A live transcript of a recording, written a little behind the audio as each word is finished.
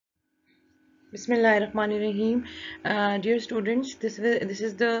Bismillahirrahmanirrahim. Dear students, this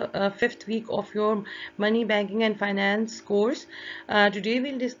is the fifth week of your money banking and finance course. Today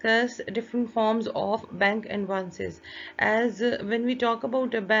we'll discuss different forms of bank advances. As when we talk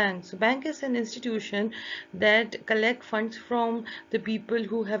about a bank, so bank is an institution that collect funds from the people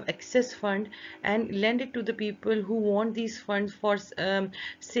who have excess fund and lend it to the people who want these funds for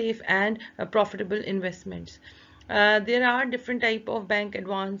safe and profitable investments. There are different type of bank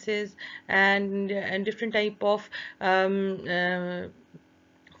advances and different type of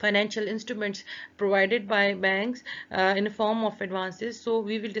financial instruments provided by banks in the form of advances. So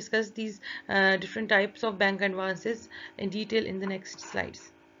we will discuss these different types of bank advances in detail in the next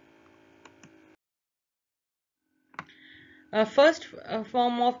slides. First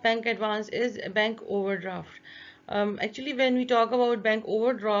form of bank advance is bank overdraft. Actually, when we talk about bank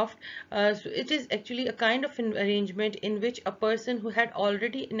overdraft, so it is actually a kind of an arrangement in which a person who had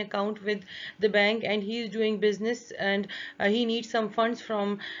already an account with the bank and he is doing business and he needs some funds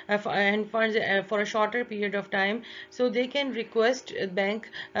from and funds for a shorter period of time, so they can request a bank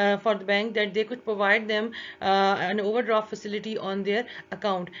for the bank that they could provide them an overdraft facility on their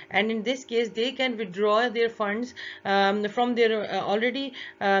account, and in this case they can withdraw their funds from their already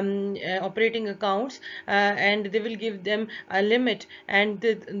operating accounts, and they will give them a limit, and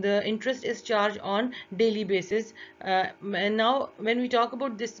the interest is charged on daily basis. And now when we talk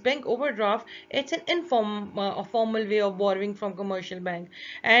about this bank overdraft, it's an a formal way of borrowing from commercial bank,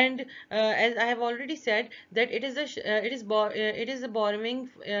 and as I have already said that it is a borrowing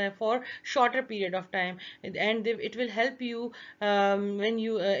for shorter period of time, and it will help you when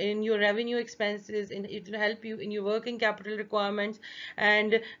you in your revenue expenses, and it will help you in your working capital requirements,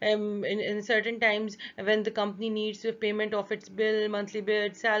 and in certain times when the company needs a payment of its bill, monthly bill,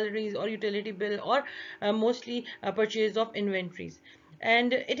 salaries or utility bill, or mostly a purchase of inventories.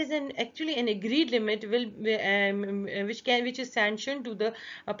 And it is an actually an agreed limit which is sanctioned to the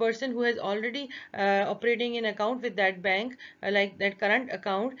a person who has already operating an account with that bank, like that current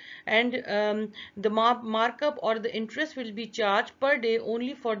account, and the markup or the interest will be charged per day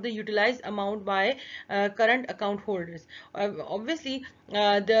only for the utilized amount by current account holders. Obviously,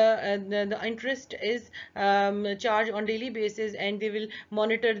 the interest is charged on daily basis, and they will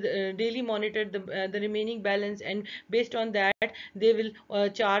daily monitor the remaining balance, and based on that they will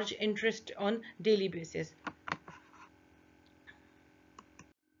charge interest on daily basis.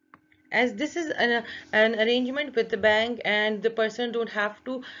 As this is an arrangement with the bank, and the person don't have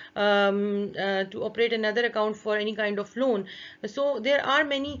to operate another account for any kind of loan, so there are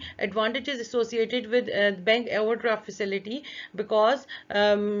many advantages associated with bank overdraft facility, because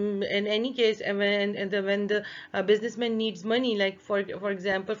in any case when the businessman needs money, like for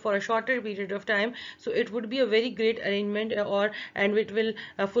example for a shorter period of time, so it would be a very great arrangement, and it will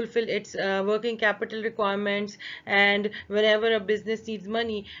fulfill its working capital requirements, and whenever a business needs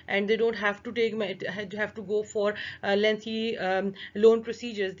money and they don't have to have to go for lengthy loan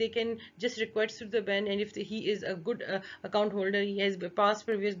procedures, they can just request to the bank, and if he is a good account holder, he has past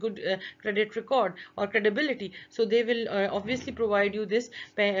previous good credit record or credibility, so they will obviously provide you this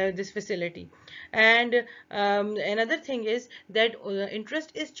facility. And another thing is that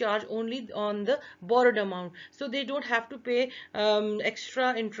interest is charged only on the borrowed amount, so they don't have to pay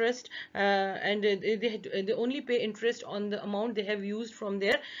extra interest, and they only pay interest on the amount they have used from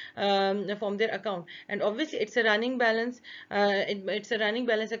their account. And obviously it's a running balance, it's a running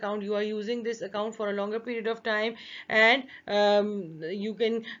balance account. You are using this account for a longer period of time, and you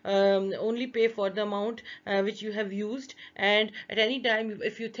can only pay for the amount which you have used, and at any time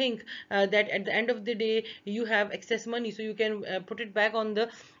if you think that at the end of the day you have excess money, so you can put it back on the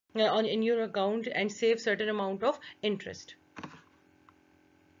on in your account and save certain amount of interest.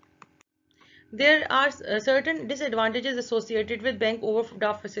 There are certain disadvantages associated with bank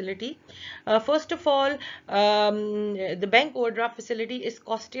overdraft facility. First of all, the bank overdraft facility is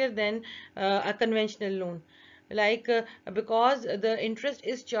costlier than a conventional loan, like because the interest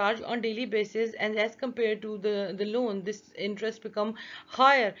is charged on daily basis, and as compared to the loan, this interest become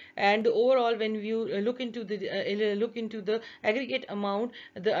higher, and overall when you look into the aggregate amount,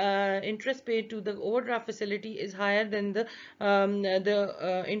 the interest paid to the overdraft facility is higher than the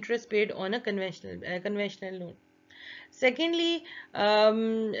interest paid on a conventional loan. Secondly,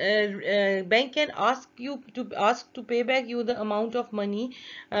 bank can ask to pay back you the amount of money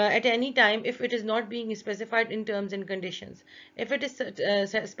at any time if it is not being specified in terms and conditions. If it is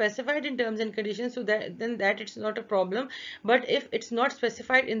specified in terms and conditions, so that then that it's not a problem. But if it's not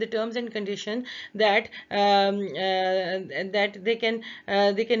specified in the terms and condition, that that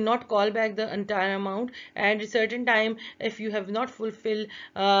they cannot call back the entire amount, and at a certain time if you have not fulfilled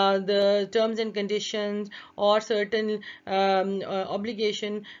the terms and conditions or certain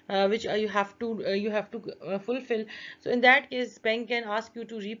obligation which you have to fulfill, so in that case bank can ask you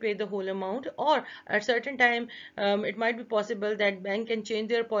to repay the whole amount, or at certain time it might be possible that bank can change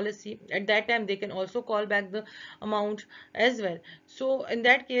their policy. At that time they can also call back the amount as well. So in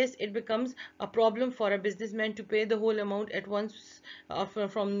that case it becomes a problem for a businessman to pay the whole amount at once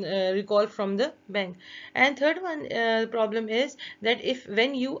from recall from the bank. And third one problem is that if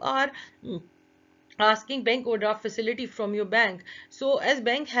when you are asking bank overdraft facility from your bank, so as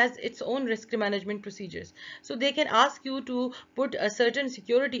bank has its own risk management procedures, so they can ask you to put a certain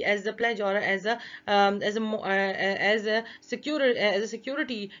security as a pledge or as a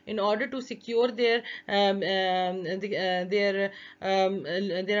security in order to secure their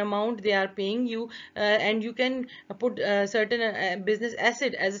amount they are paying you, and you can put certain business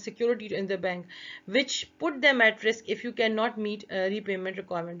asset as a security in the bank, which put them at risk if you cannot meet repayment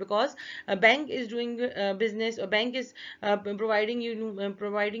requirement, because a bank is doing business, a bank is providing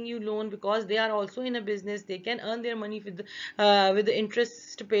you loan because they are also in a business. They can earn their money with the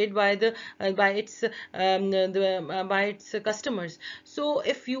interest paid by its customers. So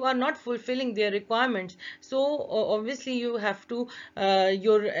if you are not fulfilling their requirements, so obviously you have to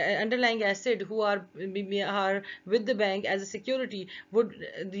your underlying asset who are with the bank as a security, would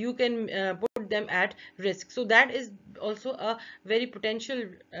you can put them at risk. So that is also a very potential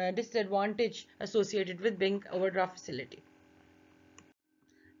disadvantage associated with bank overdraft facility.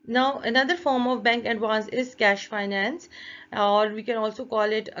 Now, another form of bank advance is cash finance, or we can also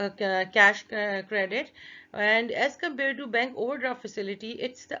call it a cash credit. And as compared to bank overdraft facility,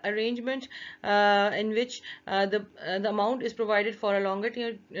 it's the arrangement in which the amount is provided for a longer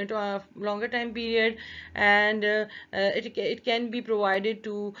time period, and it can be provided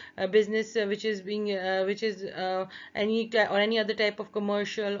to a business which is any other type of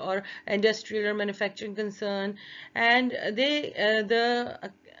commercial or industrial or manufacturing concern, and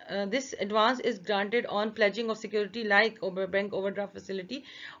this advance is granted on pledging of security like bank overdraft facility,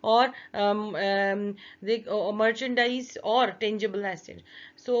 or merchandise or tangible asset.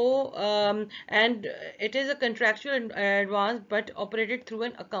 So and it is a contractual advance but operated through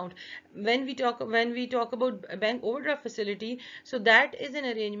an account. When we talk about a bank overdraft facility, so that is an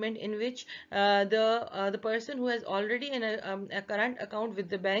arrangement in which the person who has already a current account with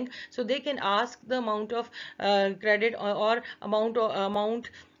the bank, so they can ask the amount of credit or amount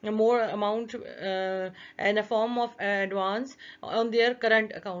more amount in a form of advance on their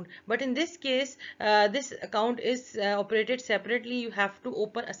current account. But in this case this account is operated separately. You have to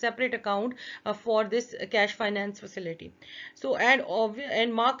open a separate account for this cash finance facility. So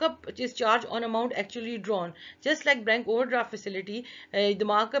and markup is charged on amount actually drawn, just like bank overdraft facility. The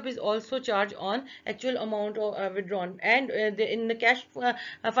markup is also charged on actual amount withdrawn. And in the cash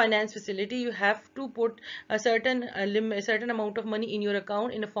finance facility, you have to put a certain amount of money in your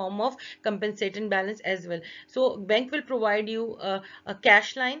account in a form of compensating balance as well. So bank will provide you a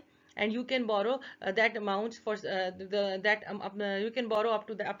cash line, and you can borrow that amount for you can borrow up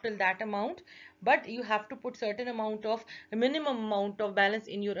till that amount, but you have to put certain amount of a minimum amount of balance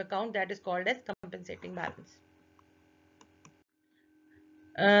in your account, that is called as compensating balance.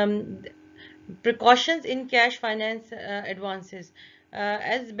 um, Precautions in cash finance advances.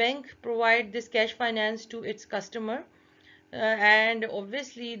 As bank provide this cash finance to its customer, and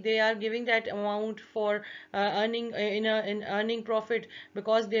obviously they are giving that amount for earning in earning profit,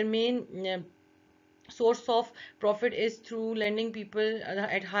 because their main source of profit is through lending people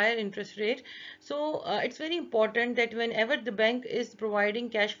at higher interest rate. So it's very important that whenever the bank is providing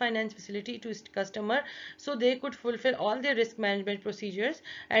cash finance facility to its customer, so they could fulfill all their risk management procedures,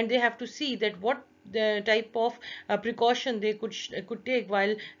 and they have to see that what the type of precaution they could take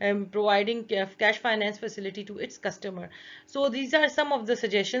while providing cash finance facility to its customer. So these are some of the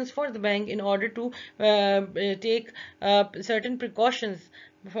suggestions for the bank in order to take certain precautions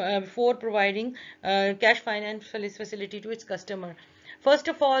before providing cash finance facility to its customer. First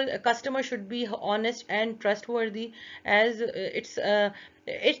of all, a customer should be honest and trustworthy, as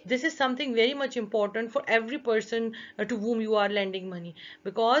This is something very much important for every person to whom you are lending money,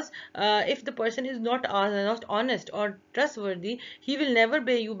 because if the person is not honest or trustworthy, he will never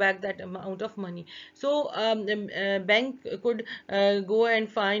pay you back that amount of money. So bank could go and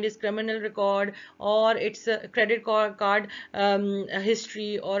find his criminal record, or its credit card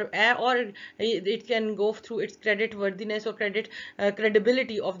history, or it can go through its credit worthiness or credit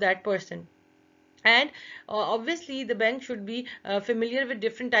credibility of that person. And obviously the bank should be familiar with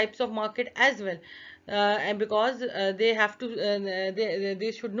different types of market as well, and because they have to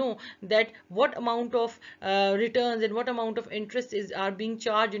they should know that what amount of returns and what amount of interest is are being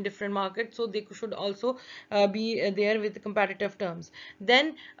charged in different markets, so they should also be there with competitive terms.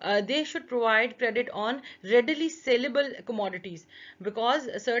 Then they should provide credit on readily saleable commodities, because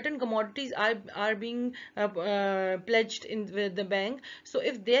certain commodities are being pledged in with the bank. So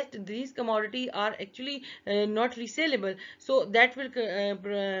if these commodities are actually not resellable, so that will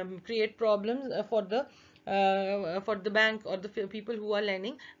create problems for the bank or the people who are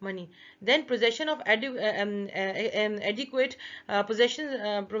lending money. Then possession of adequate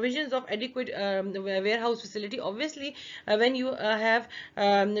provisions of adequate warehouse facility. Obviously, when you have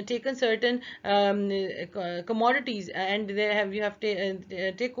taken certain commodities, and you have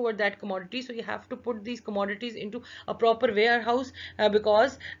take over that commodity, so you have to put these commodities into a proper warehouse,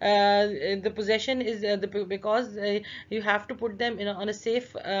 because the possession is because you have to put them on a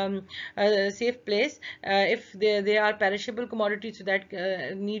safe place. If they are perishable commodities, so that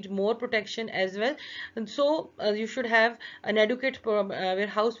need more protection as well. And so you should have an adequate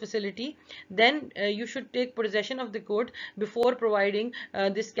warehouse facility. Then you should take possession of the good before providing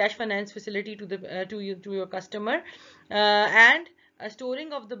this cash finance facility to your customer. And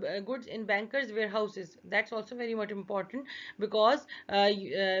storing of the goods in bankers warehouses, that's also very much important, because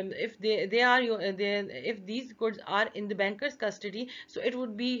if they are if these goods are in the banker's custody, so it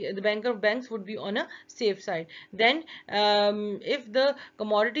would be the banks would be on a safe side. Then if the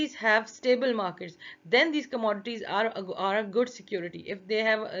commodities have stable markets, then these commodities are a good security. If they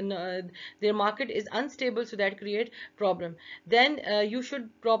have their market is unstable, so that create problem. Then you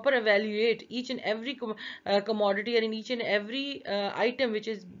should proper evaluate each and every commodity, or in each and every item which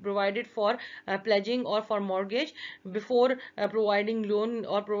is provided for pledging or for mortgage, before providing loan,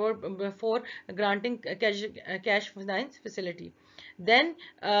 or before granting cash finance facility. Then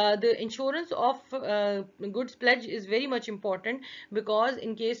the insurance of goods pledge is very much important, because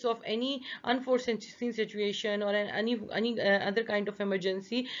in case of any unforeseen situation, or any other kind of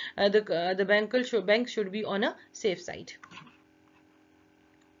emergency, the bank should be on a safe side.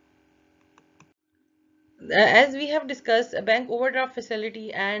 As we have discussed, a bank overdraft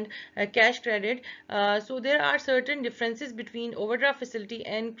facility and cash credit, so there are certain differences between overdraft facility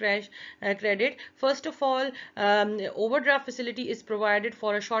and cash credit. First of all, overdraft facility is provided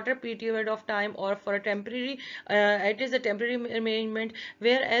for a shorter period of time, or for a temporary, it is a temporary arrangement.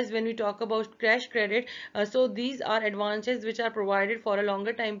 Whereas when we talk about cash credit, so these are advances which are provided for a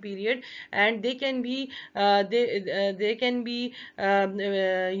longer time period, and they can be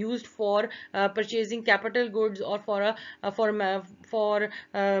used for purchasing capital goods, or for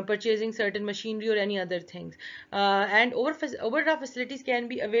purchasing certain machinery or any other things. And overdraft facilities can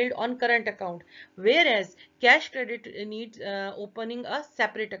be availed on current account, whereas cash credit needs opening a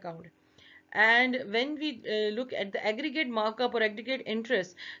separate account. And when we look at the aggregate markup or aggregate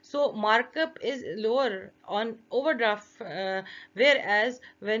interest, so markup is lower on overdraft, whereas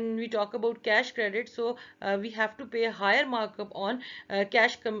when we talk about cash credit, so we have to pay a higher markup on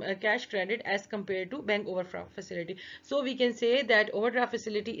cash credit as compared to bank overdraft facility. So we can say that overdraft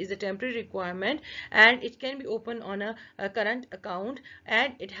facility is a temporary requirement, and it can be opened on a current account,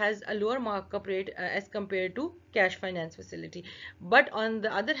 and it has a lower markup rate as compared to cash finance facility. But on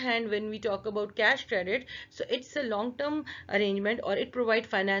the other hand, when we talk about cash credit, so it's a long-term arrangement, or it provides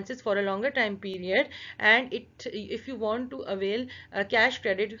finances for a longer time period. And if you want to avail cash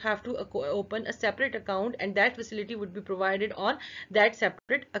credit, you have to open a separate account, and that facility would be provided on that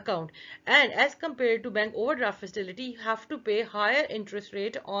separate account. And as compared to bank overdraft facility, you have to pay higher interest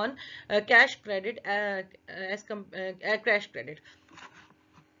rate on cash credit cash credit.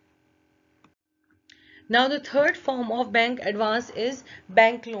 Now, the third form of bank advance is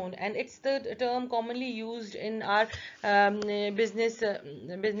bank loan, and it's the term commonly used in our business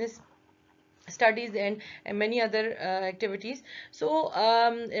studies, and many other activities. So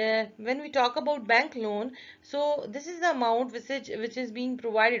when we talk about bank loan, so this is the amount which is being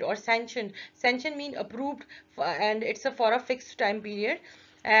provided or sanctioned. Sanction mean approved, and it's for a fixed time period.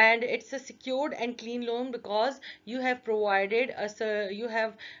 and it's a secured and clean loan because you have provided you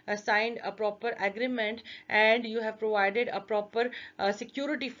have signed a proper agreement, and you have provided a proper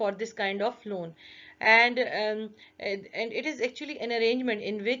security for this kind of loan. And it is actually an arrangement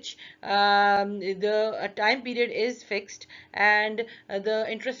in which the time period is fixed, and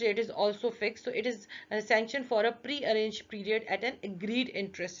the interest rate is also fixed. So it is sanctioned for a pre-arranged period at an agreed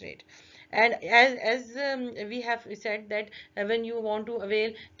interest rate. And as we have said that when you want to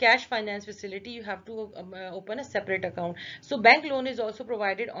avail cash finance facility, you have to open a separate account. So bank loan is also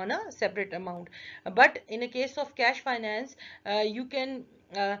provided on a separate amount. But in a case of cash finance, you can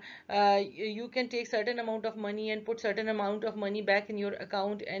uh, you can take certain amount of money and put certain amount of money back in your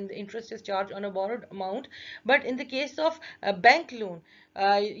account, and the interest is charged on a borrowed amount. But in the case of a bank loan,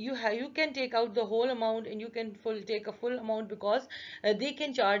 you can take out the whole amount, and you can take a full amount, because they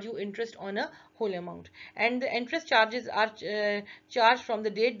can charge you interest on a whole amount, and the interest charges are charged from the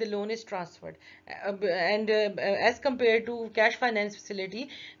date the loan is transferred. And as compared to cash finance facility,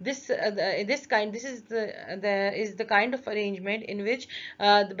 this is the kind of arrangement in which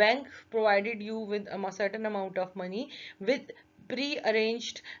the bank provided you with a certain amount of money with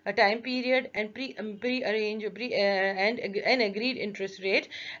pre-arranged time period, and pre-arranged and an agreed interest rate,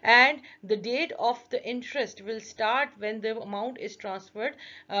 and the date of the interest will start when the amount is transferred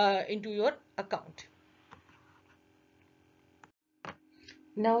into your account.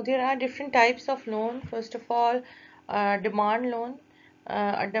 Now there are different types of loan. First of all, demand loan.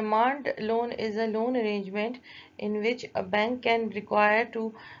 A demand loan is a loan arrangement in which a bank can require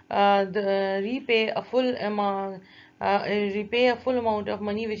to repay a full amount, repay a full amount of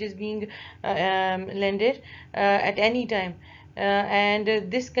money which is being lended at any time. And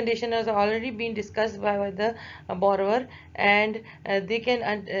this condition has already been discussed by the borrower, and they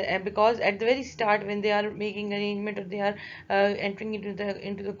can because at the very start when they are making arrangement, or they are entering into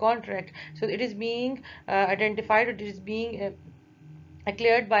the contract, so it is being identified, or it is being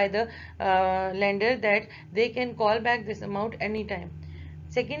cleared by the lender that they can call back this amount anytime.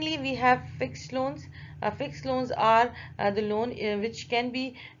 Secondly, we have fixed loans. Fixed loans are the loan which can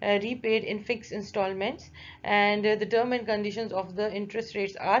be repaid in fixed installments, and the term and conditions of the interest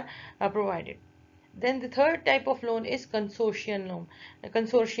rates are provided. Then the third type of loan is consortium loan.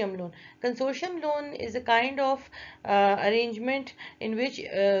 Consortium loan. Consortium loan is a kind of arrangement in which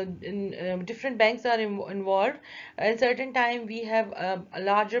different banks are involved. At certain time, we have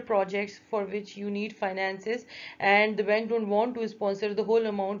larger projects for which you need finances, and the bank don't want to sponsor the whole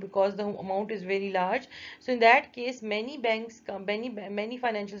amount because the amount is very large. So in that case, many banks, many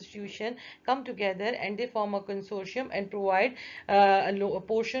financial institutions come together, and they form a consortium and provide a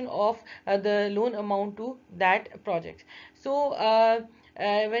portion of the loan amount to that project. So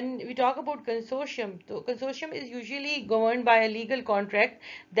when we talk about consortium, so consortium is usually governed by a legal contract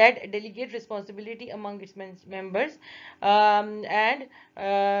that delegates responsibility among its members, and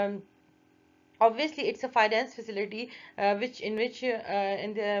obviously it's a finance facility which in which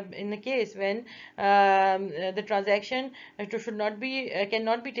in the case when the transaction should not be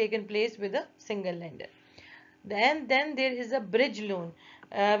cannot be taken place with a single lender. Then there is a bridge loan.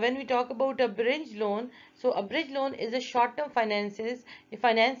 When we talk about a bridge loan, so a bridge loan is a short-term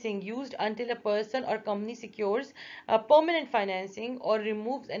financing used until a person or company secures a permanent financing or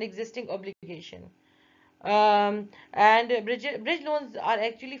removes an existing obligation. And bridge loans are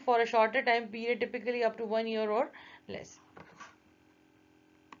actually for a shorter time period, typically up to 1 year or less.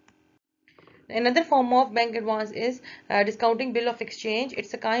 Another form of bank advance is discounting bill of exchange.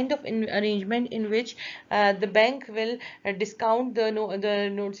 It's a kind of arrangement in which the bank will discount the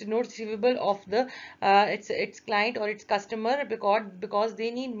notes receivable of the its client or its customer, because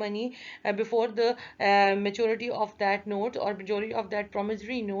they need money before the maturity of that note or majority of that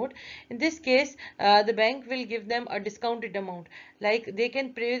promissory note. In this case, the bank will give them a discounted amount. Like they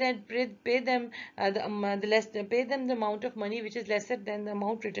can pay them pay them the amount of money which is lesser than the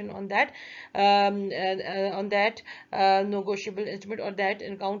amount written on that negotiable instrument, or that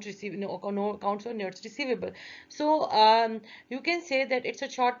account receive no accounts or notes receivable. So you can say that it's a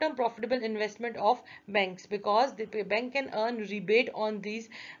short-term profitable investment of banks, because the bank can earn rebate on these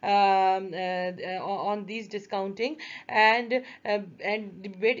discounting, and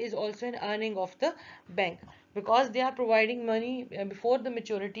rebate is also an earning of the bank, because they are providing money before the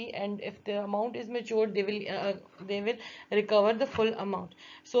maturity, and if the amount is matured, they will recover the full amount.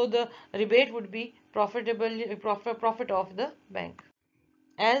 So the rebate would be profit of the bank.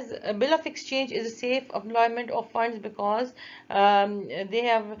 As a bill of exchange is a safe employment of funds, because they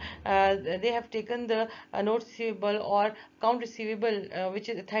have taken the note receivable or account receivable which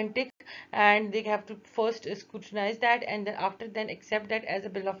is authentic and they have to first scrutinize that, and then after then accept that as a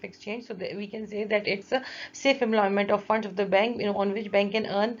bill of exchange. So that we can say that it's a safe employment of funds of the bank, on which bank can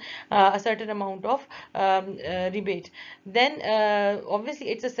earn a certain amount of rebate. Then obviously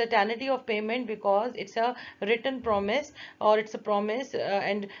it's a certainty of payment, because it's a written promise, or it's a promise,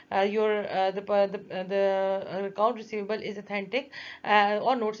 and your the account receivable is authentic,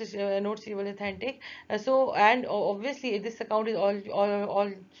 or notes receivable authentic. So, and obviously this account is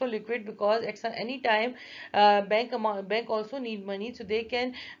also liquid, because at any time bank also need money, so they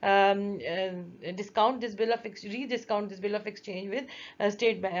can discount this bill of rediscount this bill of exchange with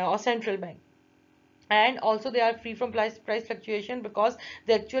state bank or central bank. And also they are free from price fluctuation, because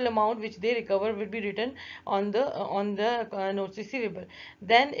the actual amount which they recover will be written on the notes receivable.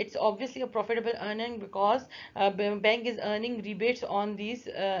 Then it's obviously a profitable earning, because bank is earning rebates on these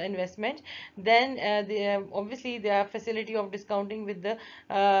investment. Then obviously they have facility of discounting with the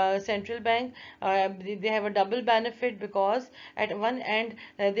central bank. They have a double benefit, because at one end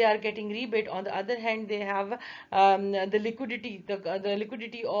they are getting rebate, on the other hand they have the liquidity, the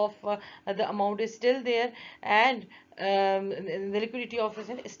liquidity of the amount is still there, and the liquidity of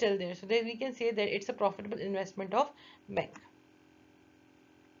it is still there. So then we can say that it's a profitable investment of bank.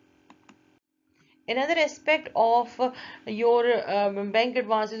 Another aspect of your bank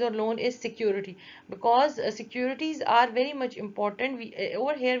advances or loan is security, because securities are very much important.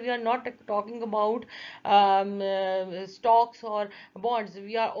 Over here we are not talking about stocks or bonds.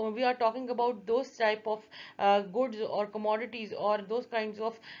 We are talking about those type of goods or commodities, or those kinds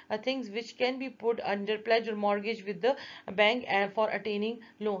of things which can be put under pledge or mortgage with the bank and for attaining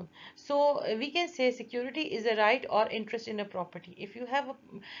loan. So we can say security is a right or interest in a property. If you have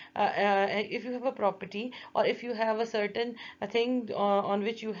a property, or if you have a certain thing on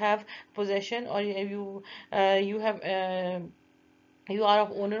which you have possession, or you have you are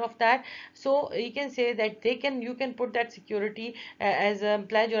of owner of that, so you can say that you can put that security as a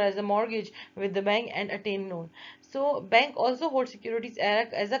pledge or as a mortgage with the bank and attain loan. So bank also holds securities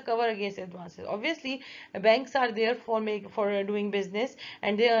as a cover against advances. Obviously banks are there for doing business,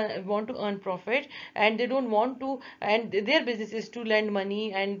 and they want to earn profit, and they don't want to, and their business is to lend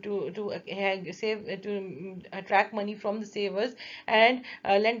money and to save to attract money from the savers, and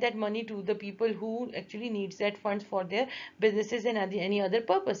lend that money to the people who actually needs that funds for their businesses and any other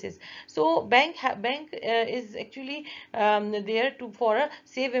purposes. So bank is actually there to for a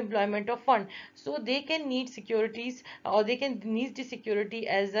safe employment of fund. So they can need securities, or they can need the security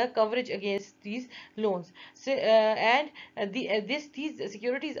as a coverage against these loans. So and these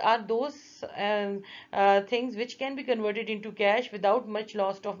securities are those things which can be converted into cash without much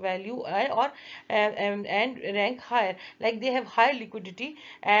loss of value, or and rank higher, like they have high liquidity,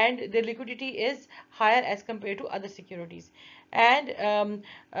 and the liquidity is higher as compared to other securities. And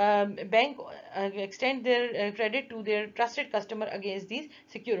bank extend their credit to their trusted customer against these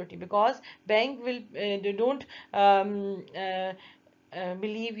security, because bank will they don't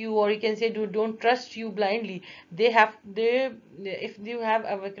believe you, or you can say don't trust you blindly. They if you have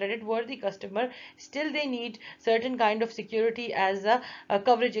a credit worthy customer, still they need certain kind of security as a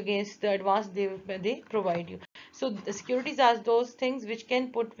coverage against the advance they provide you. So the securities are those things which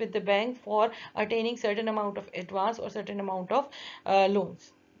can put with the bank for attaining certain amount of advance or certain amount of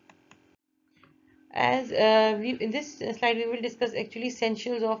loans. As we in this slide we will discuss actually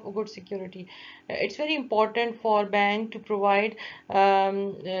essentials of good security. It's very important for bank to provide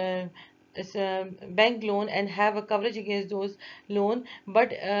bank loan and have a coverage against those loan,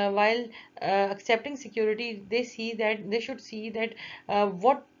 but while accepting security, they should see that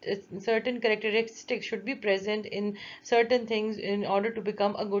what certain characteristics should be present in certain things in order to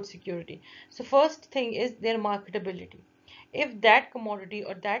become a good security. So first thing is their marketability. If that commodity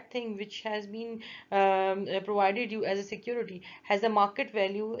or that thing which has been provided you as a security has a market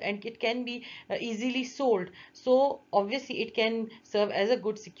value, and it can be easily sold, so obviously it can serve as a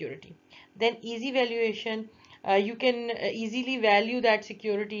good security. Then easy valuation. You can easily value that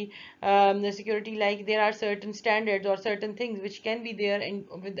security. The security, like there are certain standards or certain things which can be there, and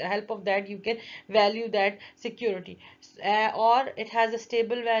with the help of that you can value that security. Or it has a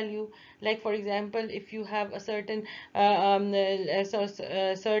stable value, like for example if you have a certain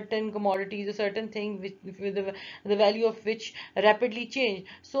certain commodities, a certain thing which with the value of which rapidly change,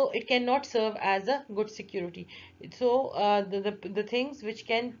 so it cannot serve as a good security. So the things which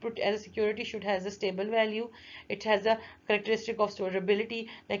can put as a security should has a stable value. It has a characteristic of storability,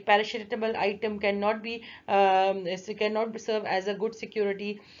 like perishable item cannot be cannot serve as a good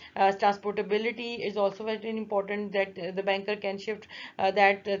security. Transportability is also very important, that the banker can shift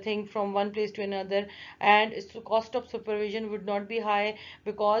that thing from one place to another. And so cost of supervision would not be high,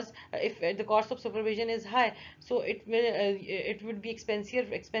 because if the cost of supervision is high, so it would be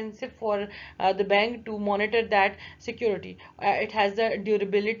expensive for the bank to monitor that security. It has the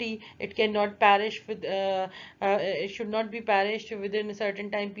durability, it cannot perish with it should not be perished within a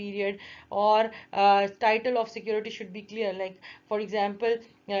certain time period. Or title of security should be clear, like for example,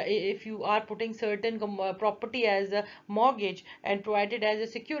 if you are putting certain property as a mortgage and provided as a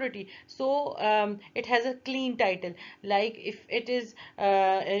security, so it has a clean title. Like if it is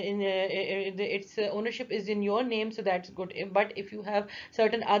its ownership is in your name, so that's good. But if you have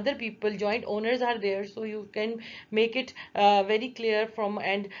certain other people, joint owners are there, so you can make it very clear from,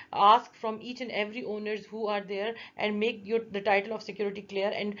 and ask from each and every owners who are there, and make the title of security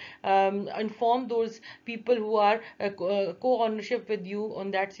clear, and inform those people who are co-ownership with you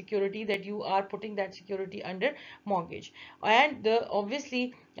on that security, that you are putting that security under mortgage. And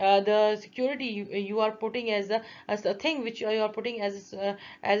obviously the security you are putting as a thing which you are putting as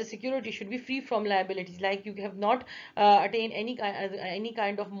a security should be free from liabilities, like you have not attained any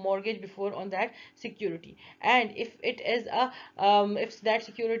kind of mortgage before on that security. And if it is a if that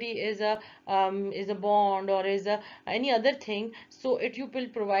security is a bond, or is a any other thing, so it you will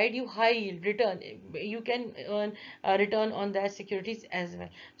provide you high yield return. You can earn a return on that securities as well.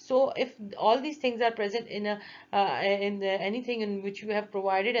 So if all these things are present in a anything in which you have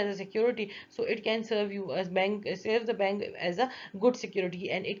provided as a security, so it can serve you as bank serve the bank as a good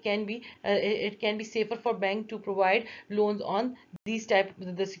security, and it can be safer for bank to provide loans on these type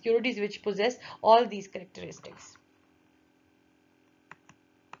the securities which possess all these characteristics.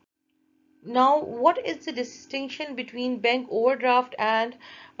 Now, what is the distinction between bank overdraft and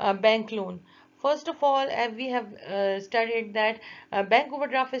bank loan? First of all, we have studied that bank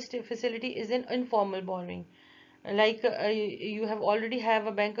overdraft facility is an informal borrowing. Like you have already have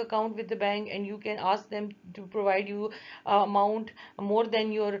a bank account with the bank, and you can ask them to provide you amount more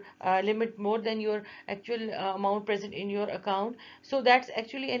than your limit, more than your actual amount present in your account. So that's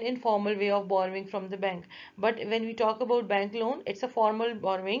actually an informal way of borrowing from the bank. But when we talk about bank loan, it's a formal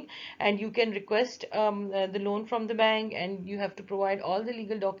borrowing, and you can request the loan from the bank, and you have to provide all the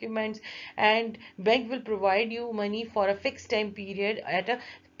legal documents, and bank will provide you money for a fixed time period at a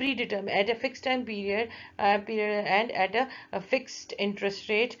predetermined at a fixed time period, and at a fixed interest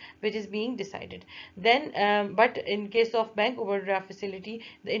rate which is being decided. Then but in case of bank overdraft facility,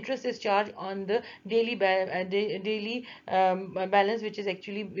 the interest is charged on the daily balance which is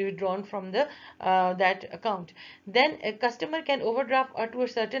actually withdrawn from the that account. Then a customer can overdraft up to a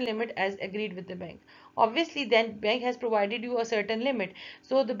certain limit as agreed with the bank. Obviously, then bank has provided you a certain limit,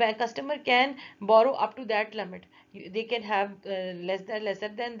 so the bank customer can borrow up to that limit. They can have lesser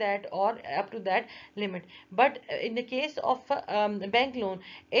than that, or up to that limit. But in the case of bank loan,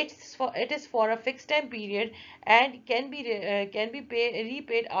 it is for a fixed time period, and can be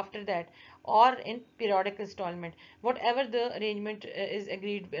repaid after that, or in periodic installment, whatever the arrangement is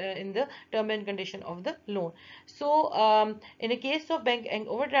agreed in the term and condition of the loan. So in a case of bank and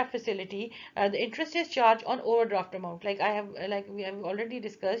overdraft facility, the interest is charged on overdraft amount, like we have already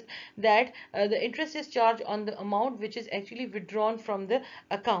discussed, that the interest is charged on the amount which is actually withdrawn from the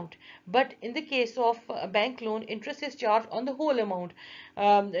account. But in the case of bank loan, interest is charged on the whole amount.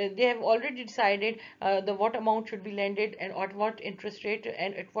 They have already decided the what amount should be lended, and at what interest rate,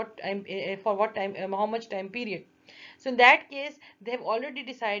 and at what time, for what time, how much time period. So in that case, they have already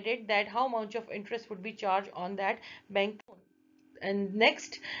decided that how much of interest would be charged on that bank loan. And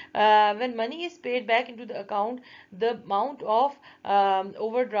next, when money is paid back into the account, the amount of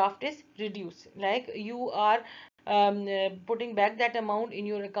overdraft is reduced. Like you are putting back that amount in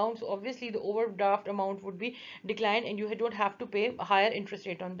your account, so obviously the overdraft amount would be declined, and you don't have to pay a higher interest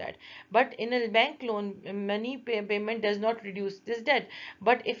rate on that. But in a bank loan, payment does not reduce this debt.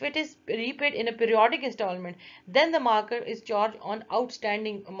 But if it is repaid in a periodic installment, then the marker is charged on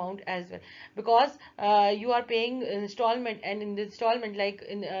outstanding amount as well, because you are paying installment, and in the installment, like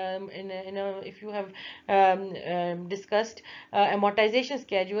if you have discussed amortization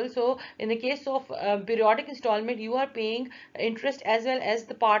schedule, so in the case of periodic installment, you are paying interest as well as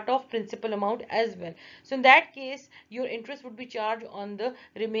the part of principal amount as well. So in that case, your interest would be charged on the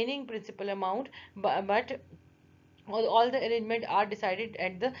remaining principal amount, but all the arrangement are decided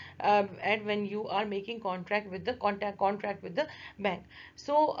at the at when you are making contract with the bank.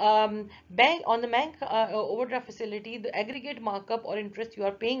 So bank on the bank overdraft facility, the aggregate markup or interest you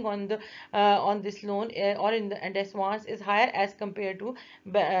are paying on this loan or in the and advance is higher as compared to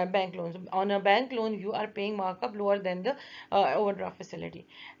bank loans. On a bank loan you are paying markup lower than the overdraft facility.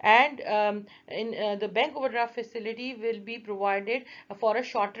 And in the bank overdraft facility will be provided for a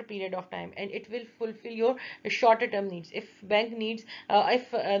shorter period of time, and it will fulfill your shorter term needs. If bank needs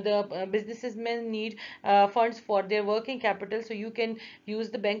if the businessmen need funds for their working capital, so you can use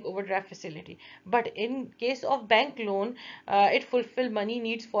the bank overdraft facility. But in case of bank loan, it fulfill money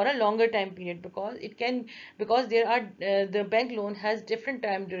needs for a longer time period, because it can, because there are the bank loan has different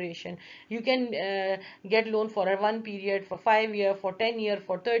time duration. You can get loan for a one period, for 5 year, for 10 year,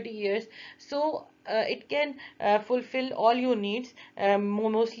 for 30 years. So it can fulfill all your needs,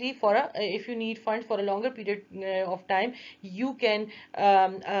 mostly for a, if you need funds for a longer period of time, you can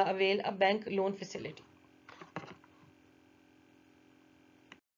avail a bank loan facility.